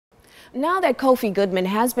Now that Kofi Goodman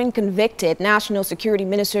has been convicted, National Security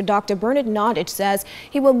Minister Dr. Nottage says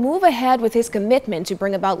he will move ahead with his commitment to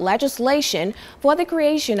bring about legislation for the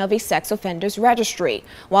creation of a sex offenders registry.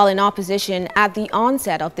 While in opposition at the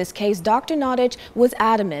onset of this case, Dr. Nottage was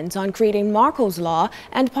adamant on creating Marco's Law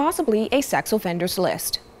and possibly a sex offenders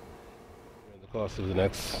list. In the course of the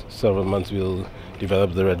next several months, we'll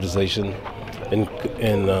develop the legislation in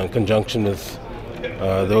conjunction with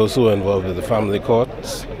those who are involved with the family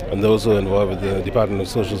courts and those who are involved with the Department of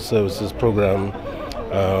Social Services program,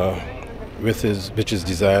 which is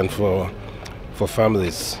designed for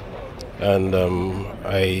families. And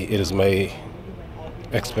it is my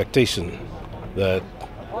expectation that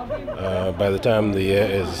by the time the year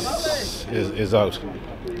is out,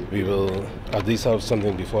 we will at least have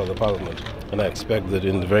something before the Parliament. And I expect that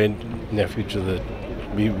in the very near future that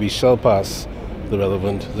we shall pass the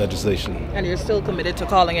relevant legislation. And you're still committed to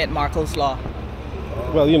calling it Marco's Law?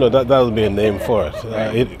 Well, you know, that'll be a name for it.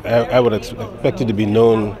 I would expect it to be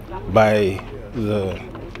known by the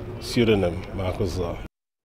pseudonym Marco's Law.